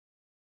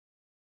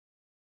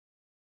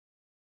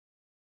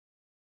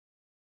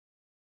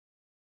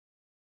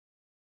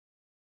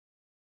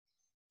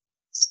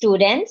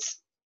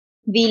Students,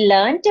 we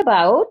learnt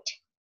about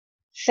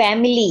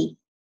family,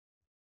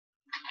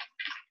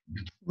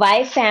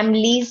 why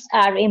families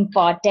are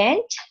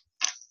important,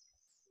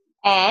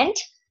 and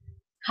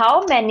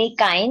how many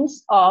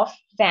kinds of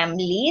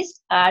families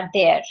are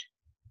there.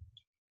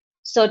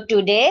 So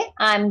today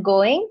I'm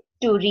going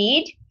to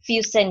read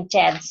few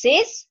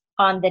sentences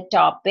on the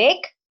topic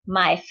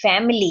my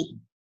family.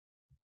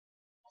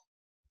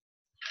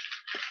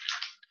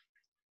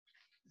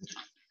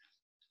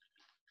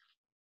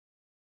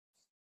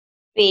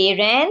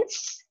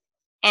 Parents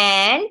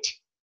and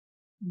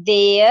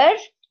their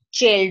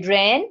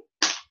children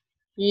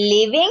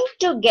living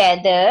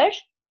together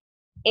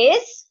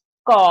is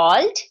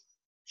called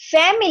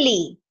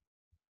family.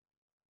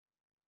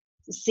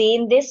 See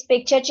in this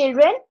picture,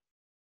 children?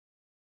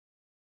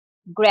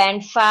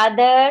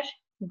 Grandfather,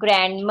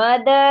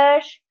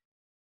 grandmother,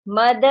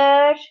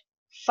 mother,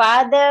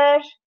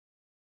 father,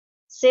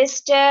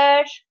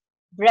 sister,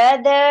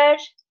 brother,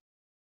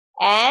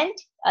 and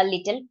a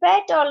little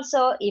pet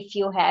also if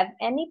you have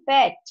any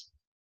pet.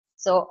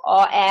 So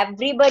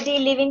everybody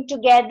living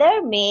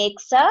together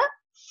makes a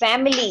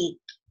family.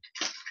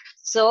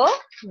 So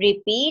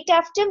repeat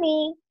after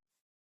me.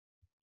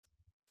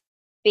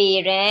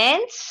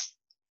 Parents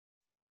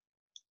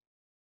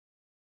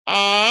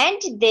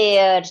and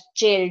their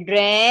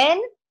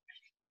children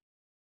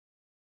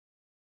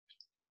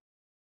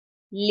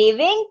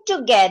living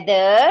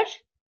together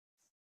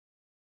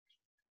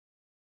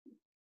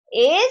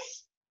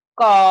is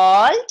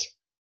called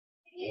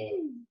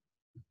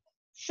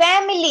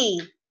family.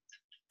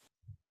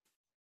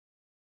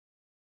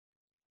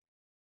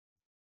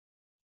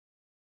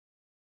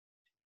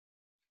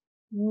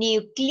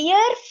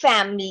 Nuclear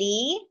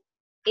family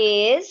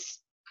is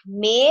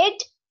made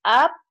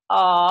up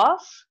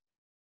of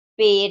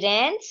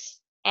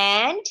parents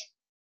and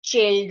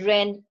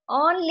children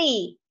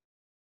only.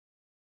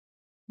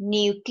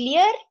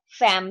 Nuclear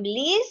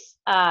families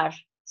are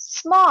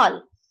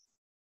small.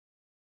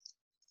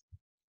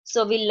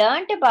 So we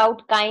learnt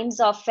about kinds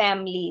of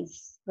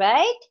families,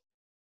 right?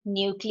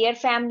 Nuclear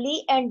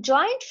family and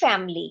joint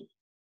family.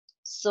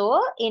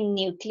 So in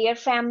nuclear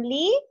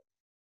family,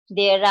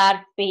 there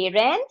are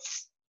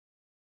parents,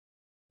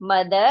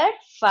 mother,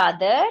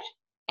 father,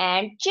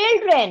 and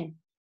children,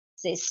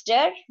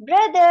 sister,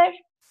 brother.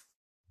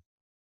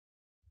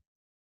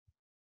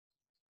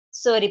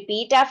 So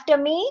repeat after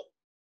me.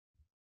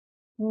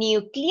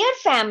 Nuclear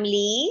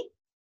family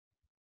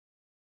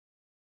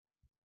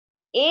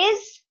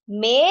is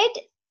made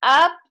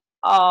up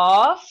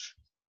of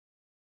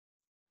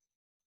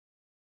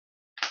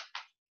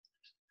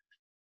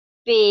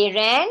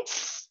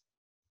parents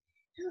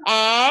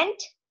and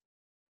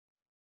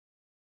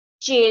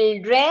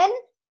children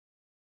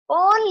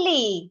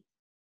only.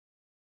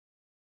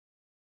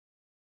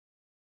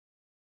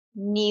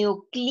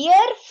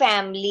 Nuclear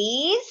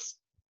families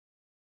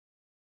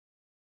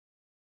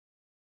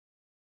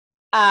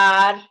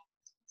are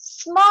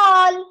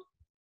small.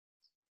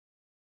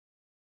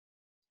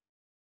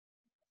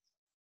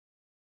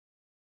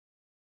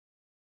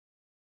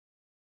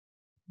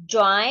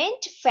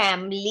 Joint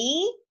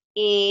family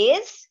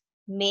is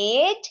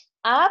made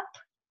up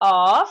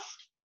of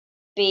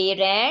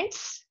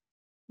parents,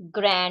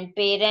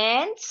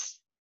 grandparents,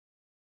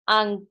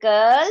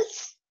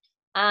 uncles,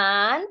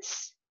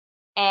 aunts,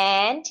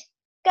 and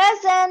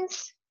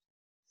cousins.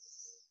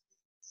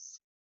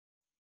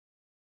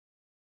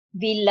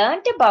 We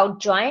learnt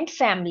about joint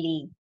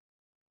family.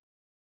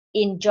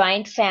 In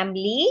joint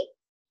family,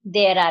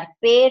 there are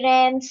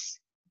parents,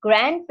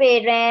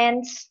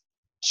 grandparents,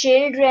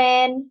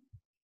 children,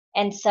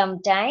 and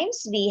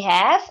sometimes we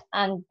have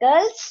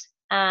uncles,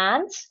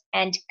 aunts,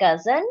 and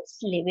cousins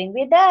living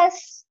with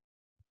us.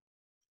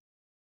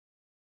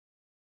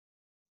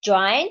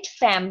 Joint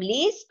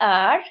families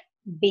are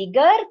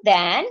bigger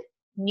than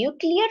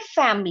nuclear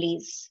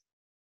families.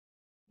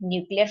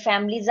 Nuclear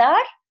families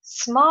are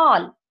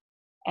small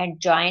and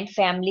joint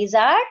families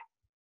are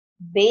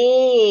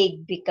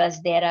big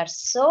because there are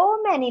so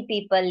many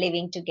people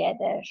living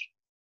together.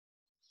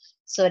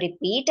 So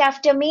repeat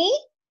after me.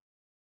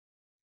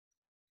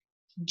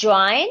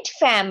 Joint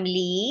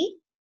family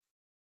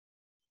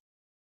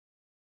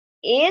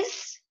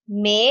is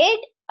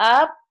made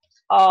up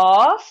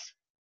of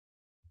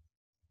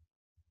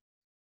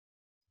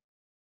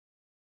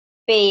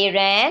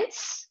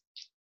parents,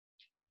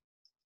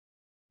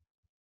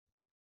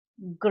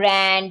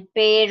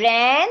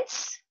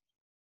 grandparents,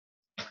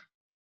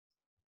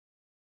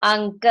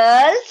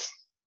 uncles,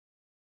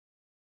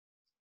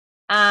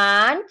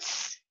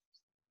 aunts,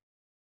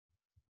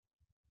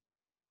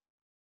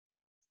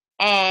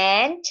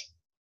 and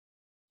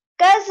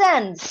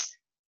cousins.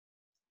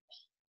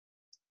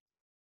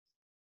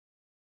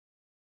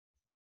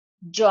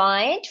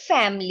 Joint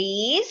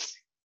families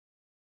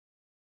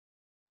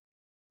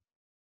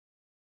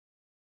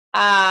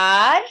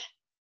are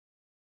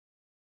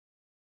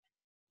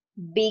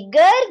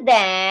bigger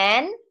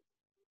than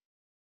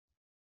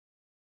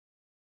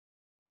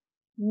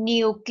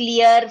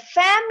nuclear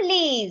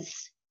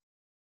families.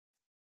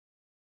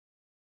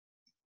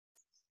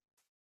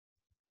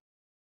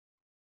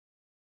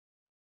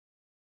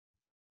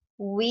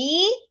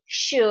 We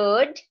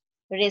should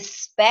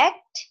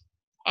respect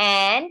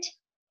and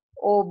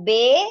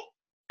obey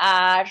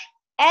our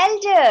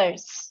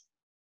elders.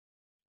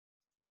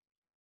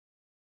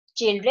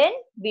 Children,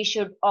 we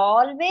should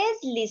always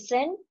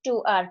listen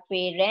to our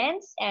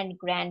parents and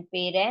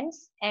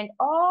grandparents and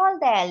all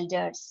the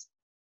elders.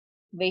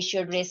 We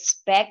should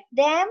respect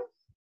them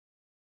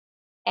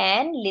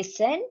and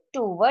listen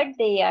to what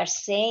they are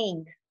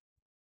saying.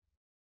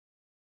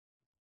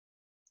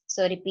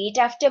 So repeat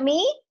after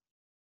me.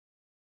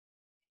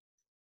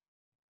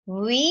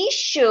 We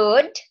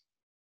should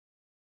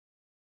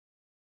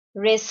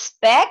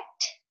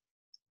respect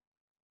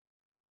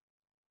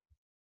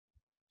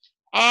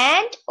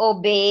and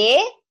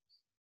obey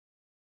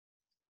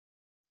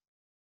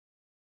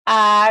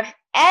our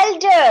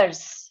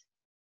elders.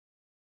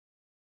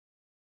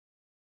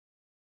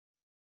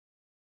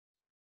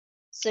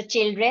 So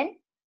children,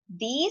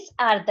 these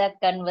are the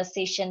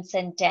conversation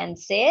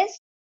sentences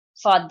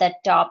for the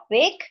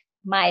topic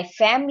My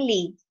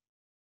Family.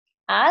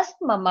 Ask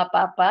Mama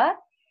Papa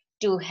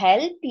to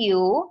help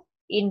you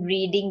in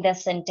reading the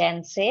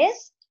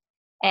sentences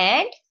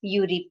and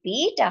you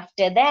repeat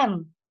after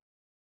them.